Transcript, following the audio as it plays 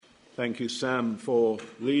Thank you, Sam, for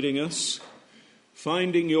leading us.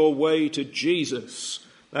 Finding your way to Jesus.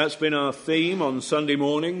 That's been our theme on Sunday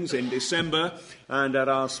mornings in December and at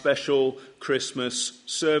our special Christmas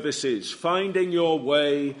services. Finding your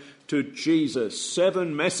way to Jesus.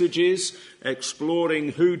 7 messages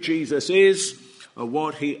exploring who Jesus is,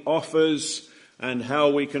 what he offers, and how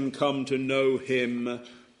we can come to know him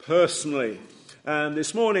personally. And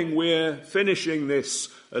this morning we're finishing this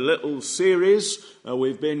little series.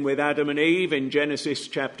 We've been with Adam and Eve in Genesis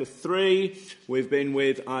chapter 3. We've been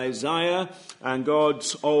with Isaiah and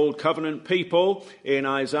God's old covenant people in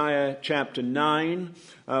Isaiah chapter 9.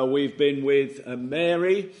 We've been with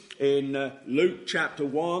Mary in Luke chapter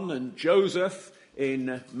 1 and Joseph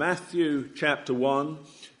in Matthew chapter 1.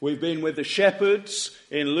 We've been with the shepherds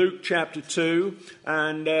in Luke chapter 2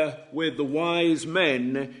 and with the wise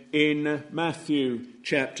men in Matthew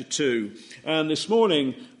chapter 2. And this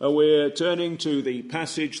morning we're turning to the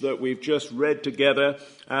passage that we've just read together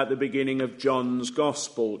at the beginning of John's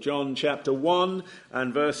Gospel. John chapter 1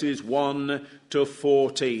 and verses 1 to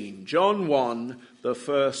 14. John 1, the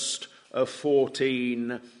first of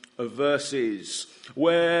 14 verses,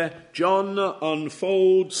 where John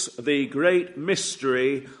unfolds the great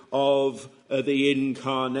mystery of the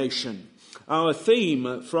incarnation. Our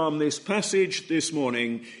theme from this passage this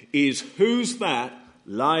morning is, who's that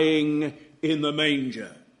lying in the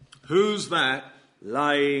manger? Who's that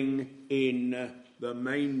lying in the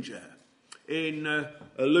manger? In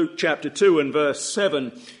Luke chapter 2 and verse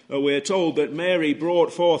 7, we're told that Mary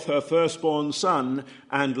brought forth her firstborn son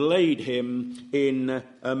and laid him in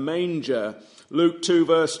a manger. Luke 2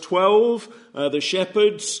 verse 12, the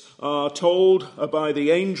shepherds are told by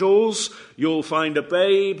the angels, you'll find a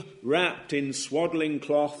babe wrapped in swaddling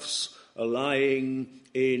cloths lying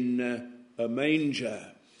in a manger.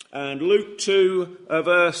 And Luke 2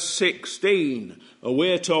 verse 16,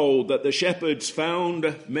 we're told that the shepherds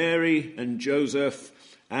found Mary and Joseph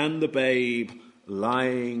and the babe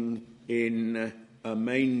lying in a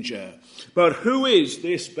manger. But who is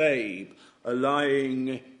this babe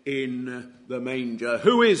lying in the manger?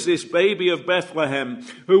 Who is this baby of Bethlehem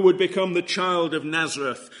who would become the child of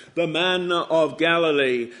Nazareth, the man of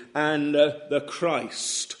Galilee, and the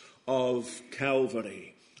Christ of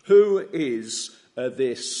Calvary? Who is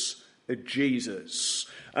this Jesus?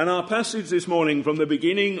 And our passage this morning from the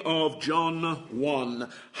beginning of John 1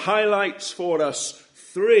 highlights for us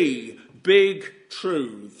 3 big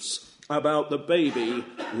truths about the baby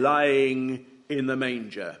lying in the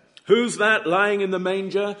manger. Who's that lying in the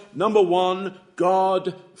manger? Number 1,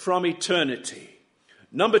 God from eternity.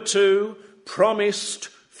 Number 2, promised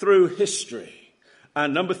through history.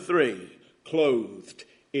 And number 3, clothed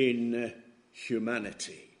in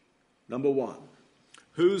humanity. Number 1,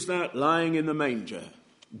 who's that lying in the manger?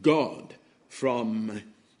 God from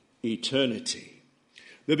eternity.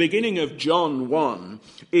 The beginning of John 1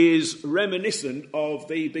 is reminiscent of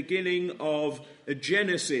the beginning of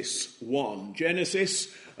Genesis 1. Genesis,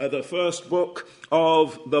 the first book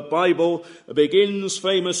of the Bible, begins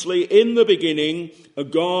famously, in the beginning,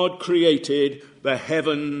 God created the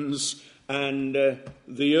heavens and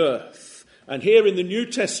the earth. And here in the New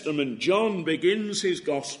Testament, John begins his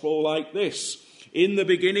gospel like this. In the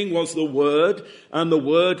beginning was the Word, and the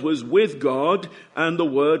Word was with God, and the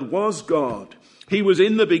Word was God. He was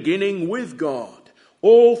in the beginning with God.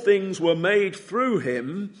 All things were made through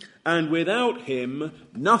him, and without him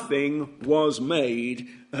nothing was made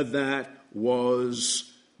that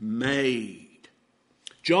was made.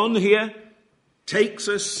 John here takes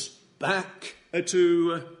us back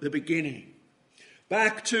to the beginning,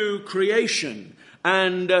 back to creation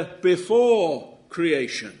and before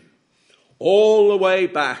creation, all the way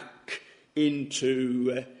back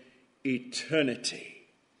into eternity.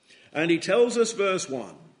 And he tells us, verse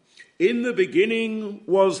 1, in the beginning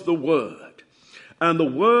was the Word, and the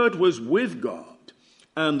Word was with God,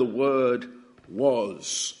 and the Word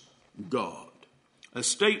was God. A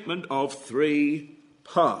statement of 3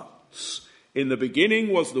 parts. In the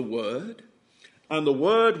beginning was the Word, and the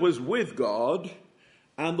Word was with God,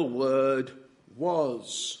 and the Word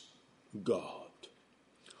was God.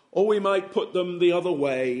 Or we might put them the other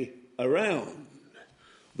way around.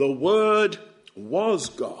 The Word was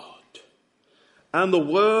God, and the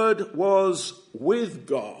Word was with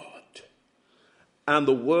God, and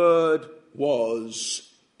the Word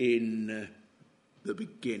was in the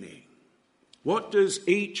beginning. What does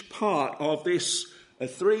each part of this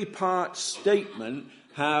 3-part statement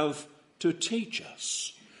have to teach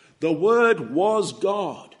us? The Word was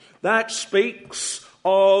God. That speaks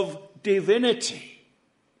of divinity.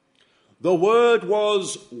 The Word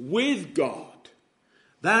was with God.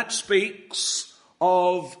 That speaks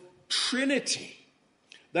of Trinity.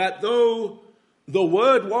 That though the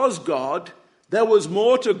Word was God, there was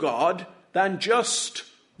more to God than just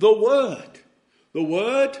the Word. The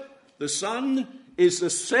Word, the Son, is the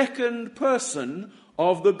second person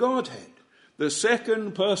of the Godhead, the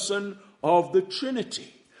second person of the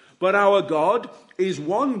Trinity. But our God is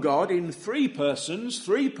one God in three persons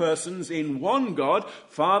in one God,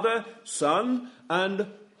 Father, Son, and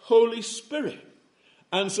Holy Spirit.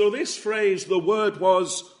 And so this phrase, the Word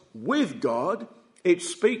was with God, it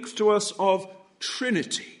speaks to us of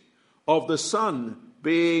Trinity, of the Son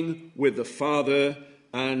being with the Father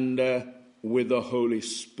and with the Holy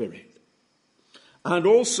Spirit. And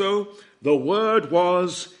also, the Word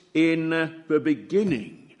was in the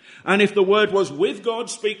beginning. And if the Word was with God,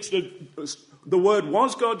 the Word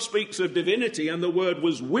was God speaks of divinity, and the Word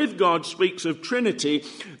was with God speaks of Trinity,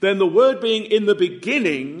 then the Word being in the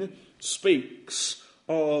beginning speaks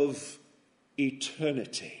of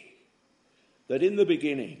eternity. That in the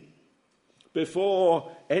beginning,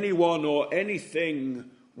 before anyone or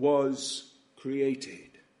anything was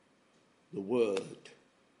created, the Word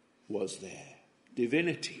was there.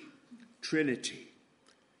 Divinity, Trinity,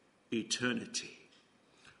 eternity.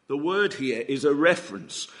 The word here is a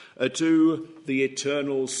reference to the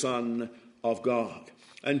eternal Son of God.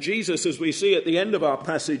 And Jesus, as we see at the end of our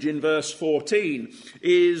passage in verse 14,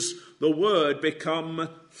 is the Word become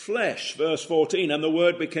flesh. Verse 14, and the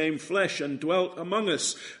Word became flesh and dwelt among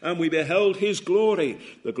us, and we beheld his glory,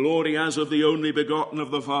 the glory as of the only begotten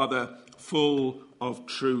of the Father, full of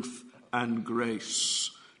truth and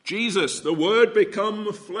grace. Jesus, the Word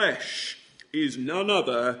become flesh, is none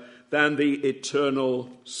other than the eternal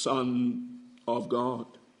Son of God.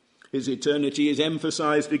 His eternity is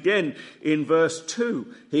emphasized again in verse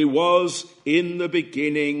 2. He was in the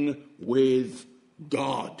beginning with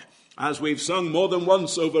God. As we've sung more than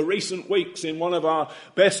once over recent weeks in one of our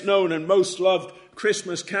best known and most loved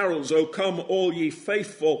Christmas carols, O come all ye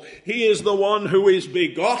faithful, he is the one who is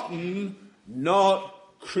begotten,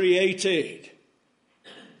 not created.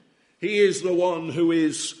 He is the one who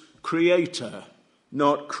is creator,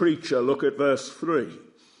 not creature. Look at verse 3.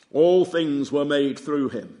 All things were made through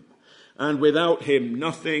him, and without him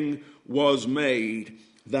nothing was made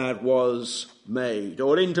that was made.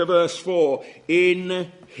 Or into verse 4,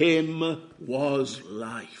 in him was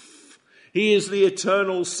life. He is the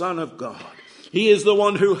eternal Son of God. He is the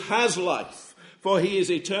one who has life, for he is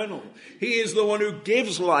eternal. He is the one who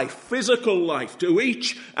gives life, physical life, to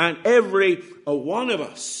each and every one of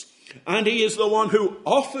us. And he is the one who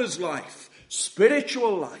offers life,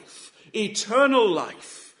 spiritual life, eternal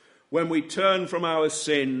life, when we turn from our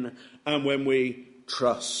sin and when we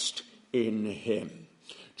trust in him.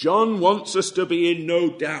 John wants us to be in no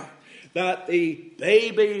doubt that the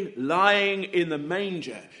baby lying in the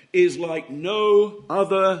manger is like no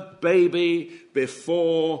other baby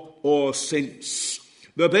before or since.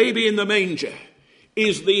 The baby in the manger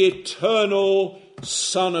is the eternal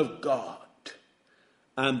Son of God.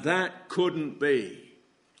 And that couldn't be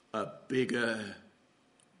a bigger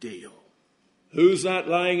deal. Who's that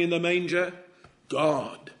lying in the manger?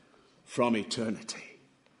 God from eternity.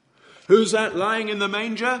 Who's that lying in the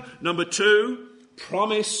manger? Number 2,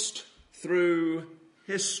 promised through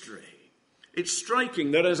history. It's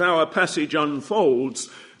striking that as our passage unfolds,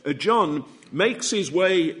 John makes his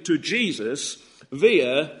way to Jesus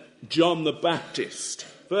via John the Baptist.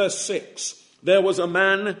 Verse 6, there was a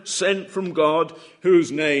man sent from God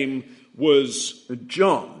whose name was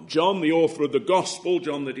John. John, the author of the Gospel,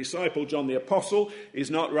 John the disciple, John the apostle,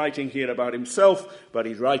 is not writing here about himself, but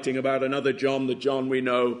he's writing about another John, the John we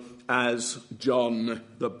know as John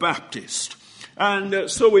the Baptist.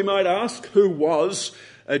 And so we might ask, who was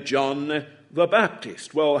John the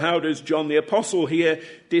Baptist? Well, how does John the apostle here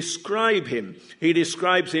describe him? He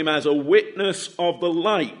describes him as a witness of the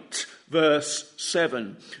light, verse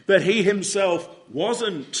 7. That he himself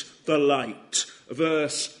wasn't the light,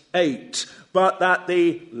 verse 8, but that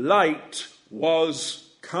the light was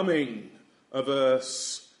coming,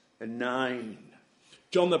 verse 9.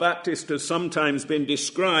 John the Baptist has sometimes been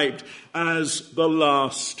described as the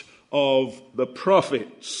last of the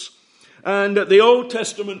prophets. And the Old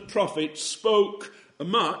Testament prophets spoke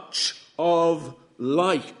much of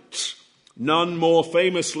light, none more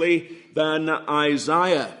famously than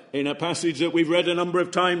Isaiah. In a passage that we've read a number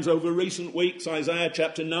of times over recent weeks, Isaiah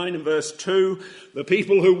chapter 9 and verse 2, the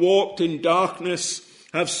people who walked in darkness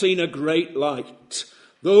have seen a great light.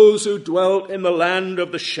 Those who dwelt in the land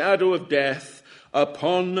of the shadow of death,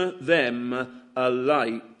 upon them a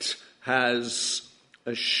light has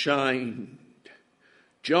shined.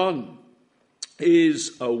 John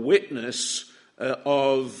is a witness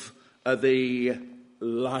of the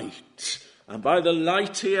light. And by the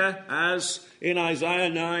light here, as in Isaiah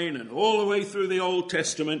 9 and all the way through the Old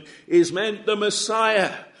Testament, is meant the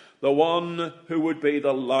Messiah, the one who would be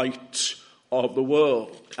the light of the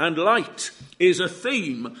world. And light is a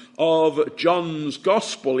theme of John's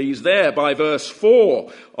Gospel. He's there by verse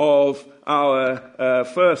 4 of our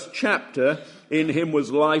first chapter. In him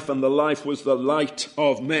was life, and the life was the light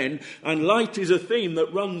of men. And light is a theme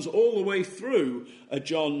that runs all the way through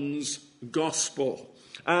John's Gospel.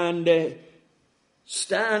 And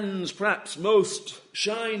shines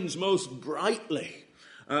most brightly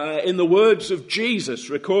in the words of Jesus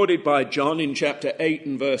recorded by John in chapter 8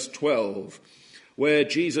 and verse 12, where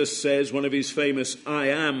Jesus says, one of his famous I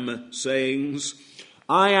am sayings,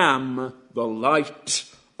 I am the light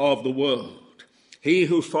of the world. He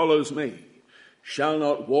who follows me shall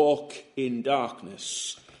not walk in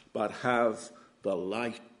darkness, but have the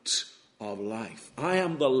light of life. I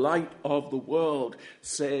am the light of the world,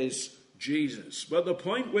 says Jesus. But the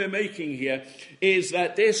point we're making here is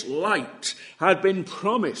that this light had been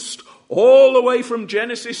promised all the way from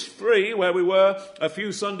Genesis 3, where we were a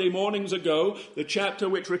few Sunday mornings ago, the chapter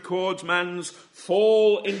which records man's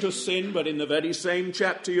fall into sin. But in the very same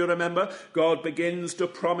chapter, you remember, God begins to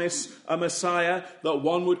promise a Messiah, that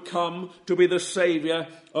one would come to be the Saviour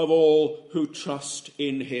of all who trust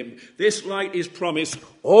in him. This light is promised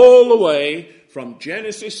all the way from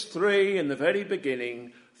Genesis 3 in the very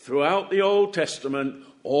beginning, throughout the Old Testament,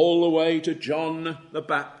 all the way to John the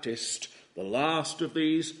Baptist, the last of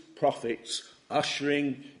these prophets,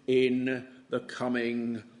 ushering in the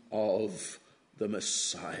coming of the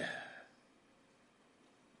Messiah.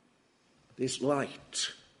 This light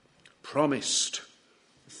promised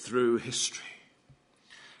through history,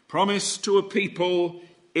 promised to a people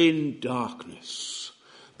in darkness,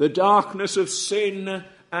 the darkness of sin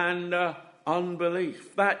and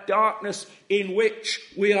unbelief, that darkness in which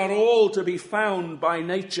we are all to be found by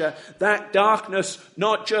nature, that darkness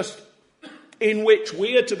not just in which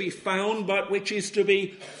we are to be found, but which is to be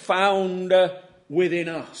found within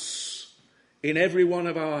us, in every one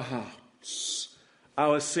of our hearts,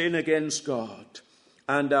 our sin against God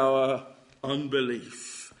and our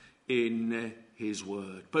unbelief in his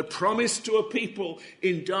word. But promised to a people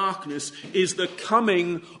in darkness is the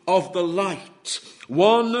coming of the light,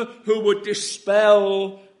 one who would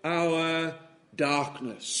dispel our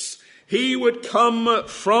darkness. He would come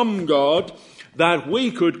from God that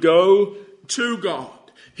we could go to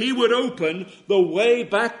God. He would open the way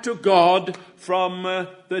back to God from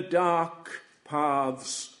the dark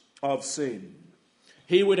paths of sin.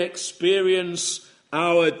 He would experience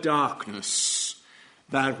our darkness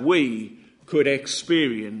that we could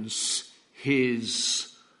experience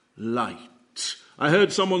his light. I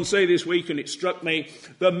heard someone say this week, and it struck me,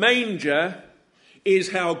 the manger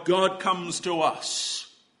is how God comes to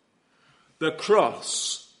us. The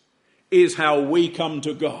cross is how we come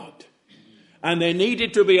to God. And there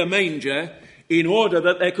needed to be a manger in order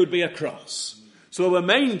that there could be a cross. So the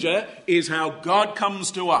manger is how God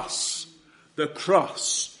comes to us. The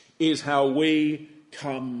cross is how we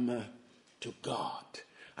come to God.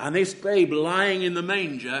 And this babe lying in the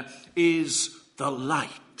manger is the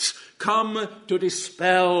light, come to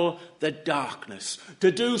dispel the darkness,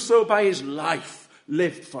 to do so by his life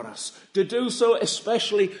lived for us, to do so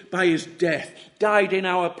especially by his death, died in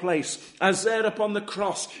our place. As there upon the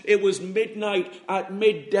cross, it was midnight at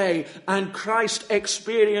midday, and Christ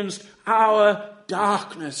experienced our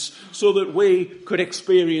darkness so that we could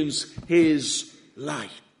experience his light.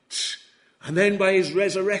 And then by his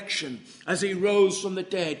resurrection, as he rose from the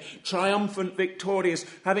dead, triumphant, victorious,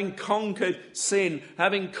 having conquered sin,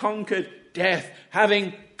 having conquered death,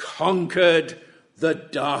 having conquered the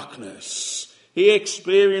darkness, he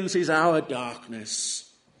experiences our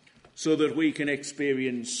darkness so that we can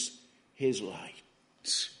experience his light.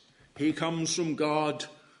 He comes from God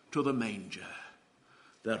to the manger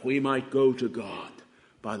that we might go to God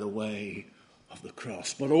by the way of the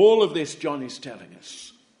cross. But all of this, John is telling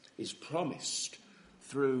us, is promised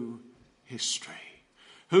through history.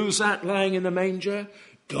 Who's that lying in the manger?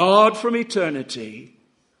 God from eternity,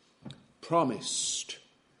 promised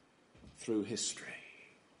through history.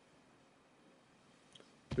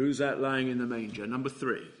 Who's that lying in the manger? Number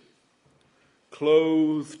 3,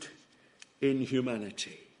 clothed in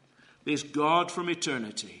humanity. This God from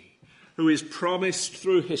eternity, who is promised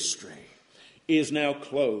through history, is now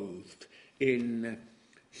clothed in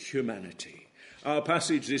humanity. Our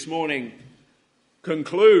passage this morning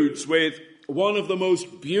concludes with one of the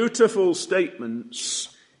most beautiful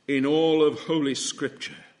statements in all of Holy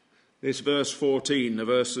Scripture. This verse 14, the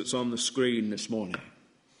verse that's on the screen this morning.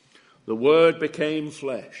 The Word became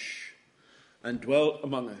flesh and dwelt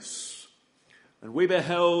among us. And we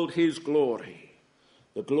beheld his glory,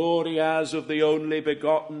 the glory as of the only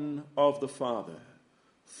begotten of the Father,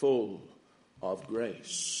 full of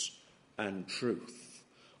grace and truth.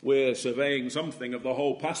 We're surveying something of the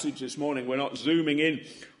whole passage this morning. We're not zooming in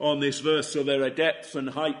on this verse, so there are depths and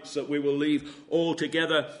heights that we will leave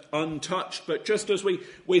altogether untouched. But just as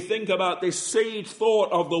we think about this seed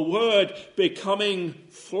thought of the Word becoming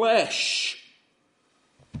flesh,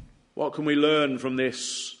 what can we learn from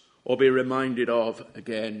this or be reminded of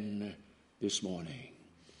again this morning?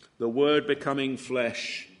 The Word becoming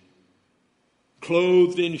flesh,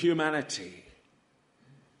 clothed in humanity.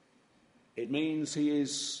 It means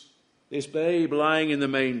this babe lying in the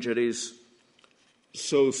manger is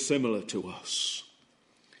so similar to us.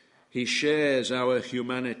 He shares our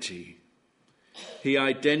humanity. He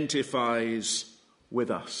identifies with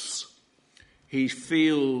us. He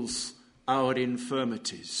feels our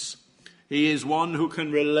infirmities. He is one who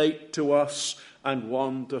can relate to us and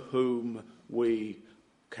one to whom we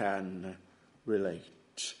can relate.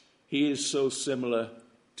 He is so similar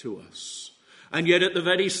to us. And yet at the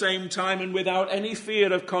very same time, and without any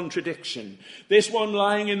fear of contradiction, this one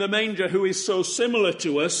lying in the manger who is so similar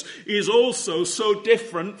to us is also so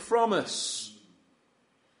different from us.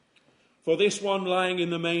 For this one lying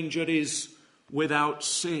in the manger is without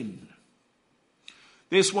sin.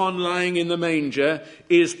 This one lying in the manger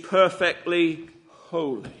is perfectly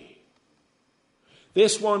holy.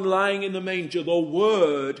 This one lying in the manger, the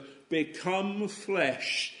Word become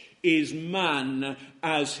flesh, is man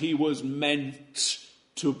as he was meant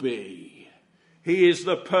to be. He is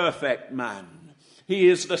the perfect man. He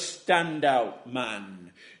is the standout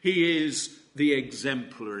man. He is the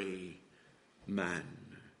exemplary man.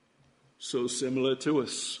 So similar to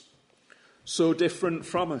us, so different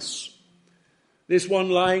from us. This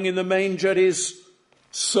one lying in the manger is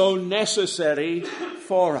so necessary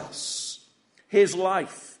for us. His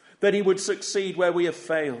life, that he would succeed where we have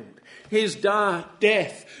failed. His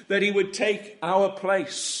death, that he would take our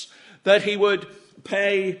place, that he would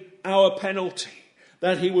pay our penalty,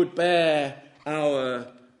 that he would bear our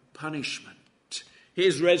punishment.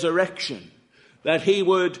 His resurrection, that he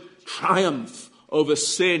would triumph over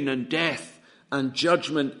sin and death and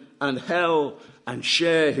judgment and hell and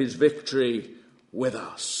share his victory with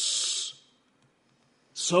us.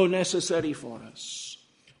 So necessary for us.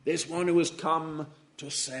 This one who has come to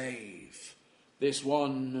save. This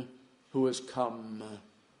one who has come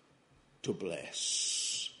to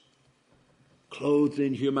bless. Clothed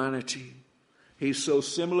in humanity. He's so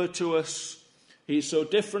similar to us. He's so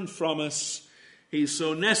different from us. He's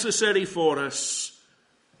so necessary for us.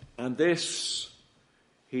 And this,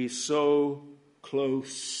 he's so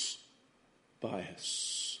close by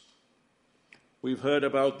us. We've heard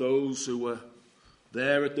about those who were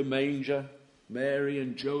there at the manger, Mary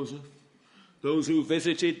and Joseph. Those who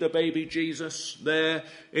visited the baby Jesus there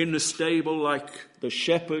in the stable like the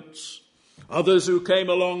shepherds. Others who came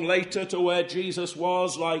along later to where Jesus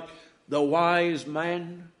was like the wise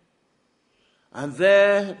men. And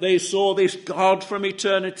there they saw this God from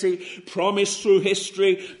eternity, promised through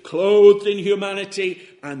history, clothed in humanity,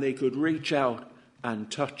 and they could reach out and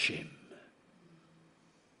touch him.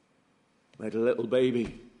 We had a little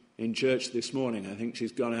baby in church this morning. I think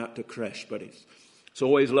she's gone out to creche, but it's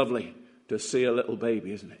always lovely to see a little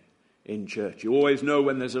baby, isn't it, in church. You always know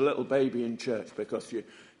when there's a little baby in church because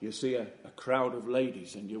you see a crowd of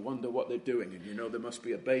ladies and you wonder what they're doing, and you know there must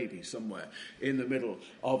be a baby somewhere in the middle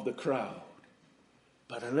of the crowd.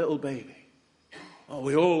 But a little baby. Oh,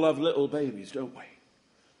 we all love little babies, don't we?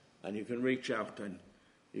 And you can reach out and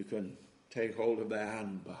you can take hold of their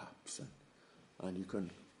hand perhaps, and you can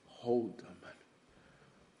hold them.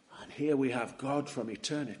 And here we have God from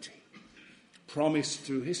eternity, promised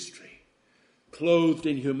through history, clothed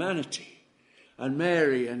in humanity. And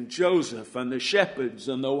Mary and Joseph and the shepherds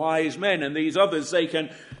and the wise men and these others, they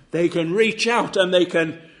can reach out and they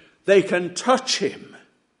can touch him.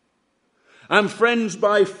 And friends,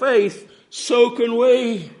 by faith, so can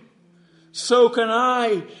we. So can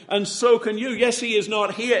I. And so can you. Yes, he is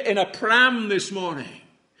not here in a pram this morning.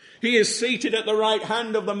 He is seated at the right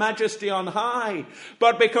hand of the Majesty on high.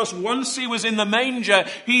 But because once he was in the manger,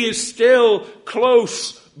 he is still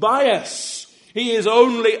close by us. He is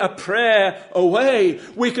only a prayer away.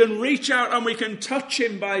 We can reach out and we can touch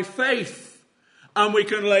him by faith. And we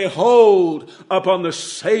can lay hold upon the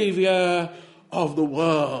Saviour of the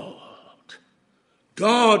world.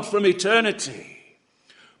 God from eternity,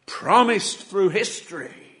 promised through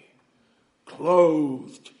history,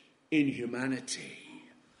 clothed in humanity,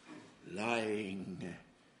 lying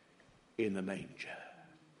in the manger.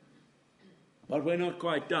 But we're not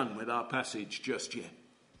quite done with our passage just yet.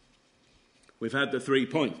 We've had the 3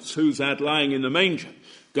 points. Who's that lying in the manger?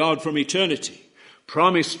 God from eternity,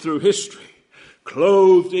 promised through history,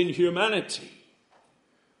 clothed in humanity.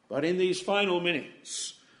 But in these final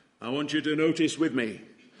minutes, I want you to notice with me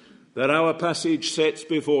that our passage sets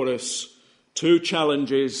before us 2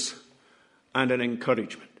 challenges and an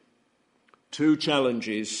encouragement. 2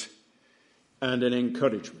 challenges and an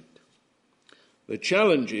encouragement. The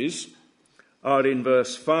challenges are in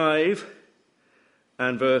verse 5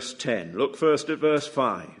 and verse 10. Look first at verse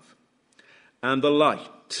 5. And the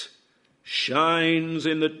light shines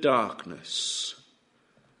in the darkness,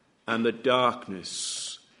 and the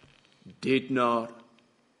darkness did not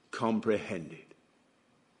comprehend it.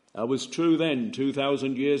 That was true then,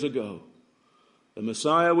 2,000 years ago. The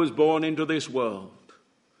Messiah was born into this world,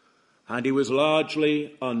 and he was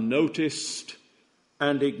largely unnoticed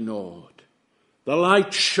and ignored. The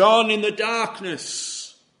light shone in the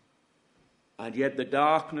darkness, and yet the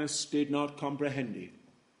darkness did not comprehend it.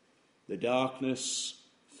 The darkness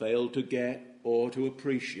failed to get or to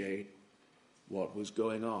appreciate what was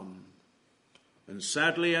going on. And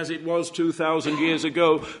sadly, as it was 2,000 years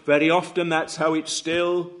ago, very often that's how it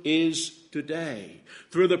still is today.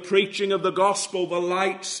 Through the preaching of the gospel, the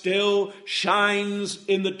light still shines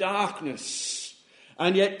in the darkness.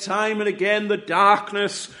 And yet time and again, the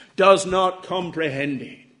darkness does not comprehend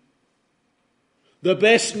it. The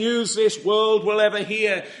best news this world will ever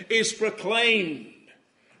hear is proclaimed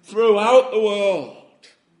throughout the world.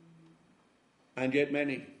 And yet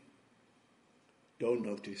many don't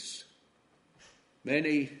notice.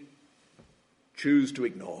 Many choose to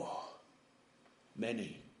ignore.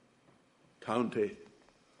 Many count it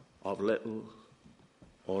of little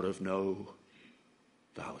or of no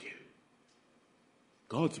value.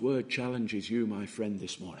 God's word challenges you, my friend,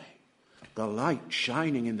 this morning. The light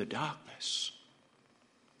shining in the darkness.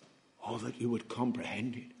 Oh, that you would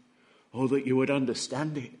comprehend it. Oh, that you would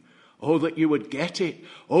understand it. Oh, that you would get it.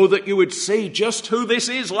 Oh, that you would see just who this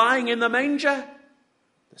is lying in the manger.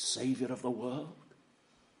 The Saviour of the world.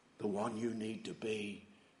 The one you need to be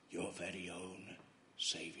your very own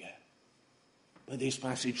Saviour. But this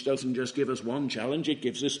passage doesn't just give us one challenge, it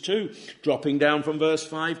gives us 2. Dropping down from verse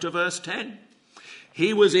 5 to verse 10.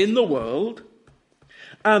 He was in the world,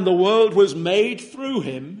 and the world was made through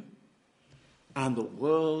him, and the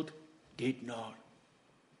world did not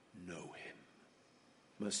know him.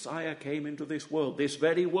 Messiah came into this world, this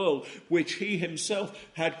very world which he himself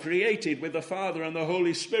had created with the Father and the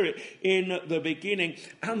Holy Spirit in the beginning,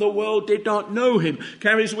 and the world did not know him.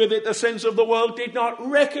 Carries with it the sense of the world did not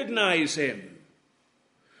recognize him.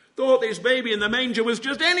 Thought this baby in the manger was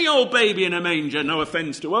just any old baby in a manger, no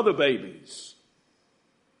offense to other babies.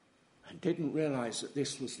 And didn't realize that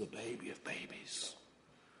this was the baby of babies,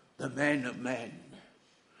 the men of men,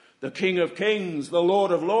 the King of kings, the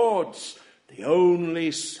Lord of lords, the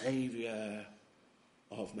only Saviour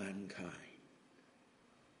of mankind.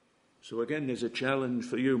 So again, there's a challenge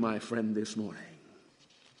for you, my friend, this morning.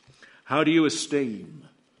 How do you esteem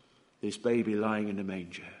this baby lying in the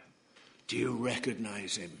manger? Do you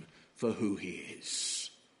recognize him for who he is?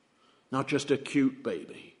 Not just a cute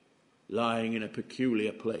baby lying in a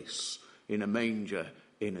peculiar place, in a manger,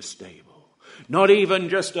 in a stable. Not even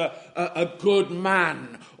just a good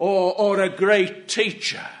man or a great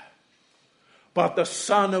teacher, but the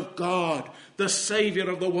Son of God, the Saviour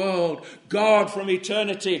of the world, God from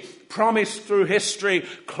eternity, promised through history,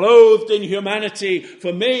 clothed in humanity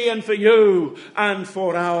for me and for you and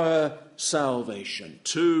for our salvation.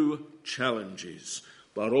 2 challenges,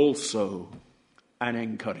 but also an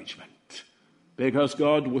encouragement. Because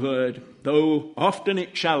God's word, though often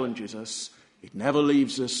it challenges us, it never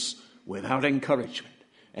leaves us without encouragement.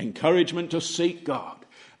 Encouragement to seek God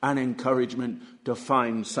and encouragement to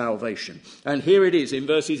find salvation. And here it is in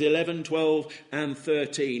verses 11, 12 and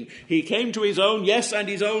 13. He came to his own, yes, and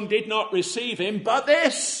his own did not receive him, but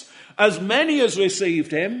this, as many as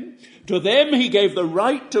received him, to them he gave the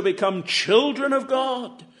right to become children of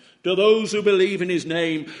God, to those who believe in his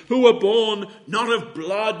name, who were born not of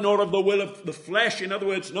blood, nor of the will of the flesh, in other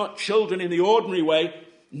words, not children in the ordinary way,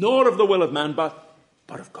 nor of the will of man, but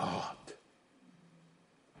of God.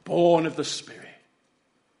 Born of the Spirit,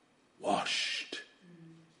 washed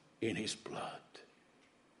in his blood.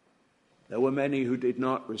 There were many who did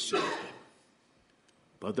not receive him,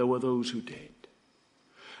 but there were those who did.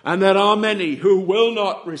 And there are many who will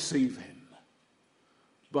not receive him,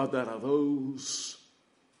 but there are those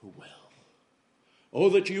who will. Oh,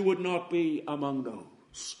 that you would not be among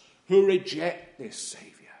those who reject this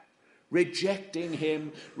Saviour, rejecting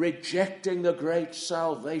him, rejecting the great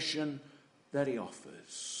salvation that he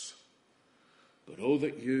offers. But oh,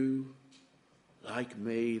 that you, like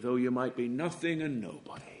me, though you might be nothing and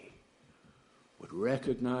nobody, would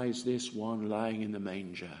recognize this one lying in the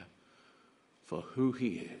manger for who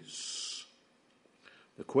he is.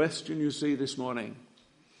 The question you see this morning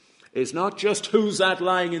is not just who's that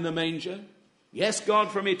lying in the manger. Yes,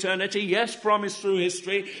 God from eternity. Yes, promised through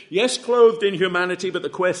history. Yes, clothed in humanity. But the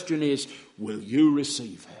question is, will you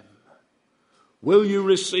receive him? Will you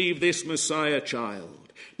receive this Messiah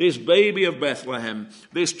child, this baby of Bethlehem,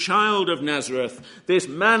 this child of Nazareth, this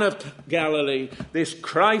man of Galilee, this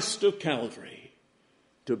Christ of Calvary,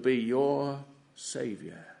 to be your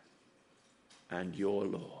Savior and your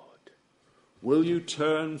Lord? Will you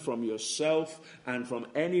turn from yourself and from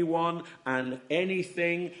anyone and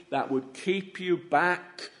anything that would keep you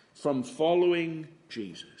back from following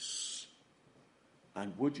Jesus?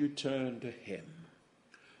 And would you turn to him,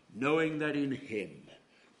 knowing that in him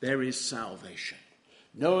there is salvation,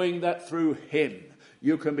 knowing that through him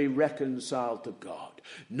you can be reconciled to God,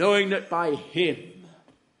 knowing that by him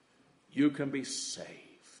you can be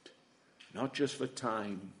saved, not just for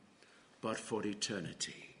time, but for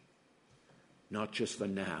eternity. Not just for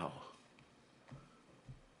now,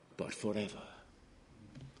 but forever.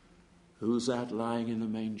 Who's that lying in the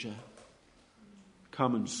manger?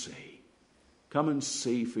 Come and see. Come and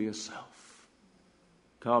see for yourself.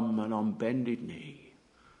 Come and on bended knee,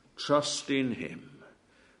 trust in him,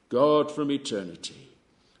 God from eternity,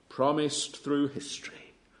 promised through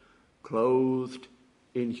history, clothed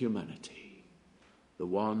in humanity, the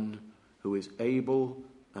one who is able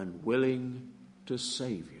and willing to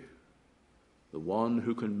save you, the one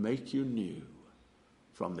who can make you new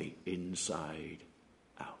from the inside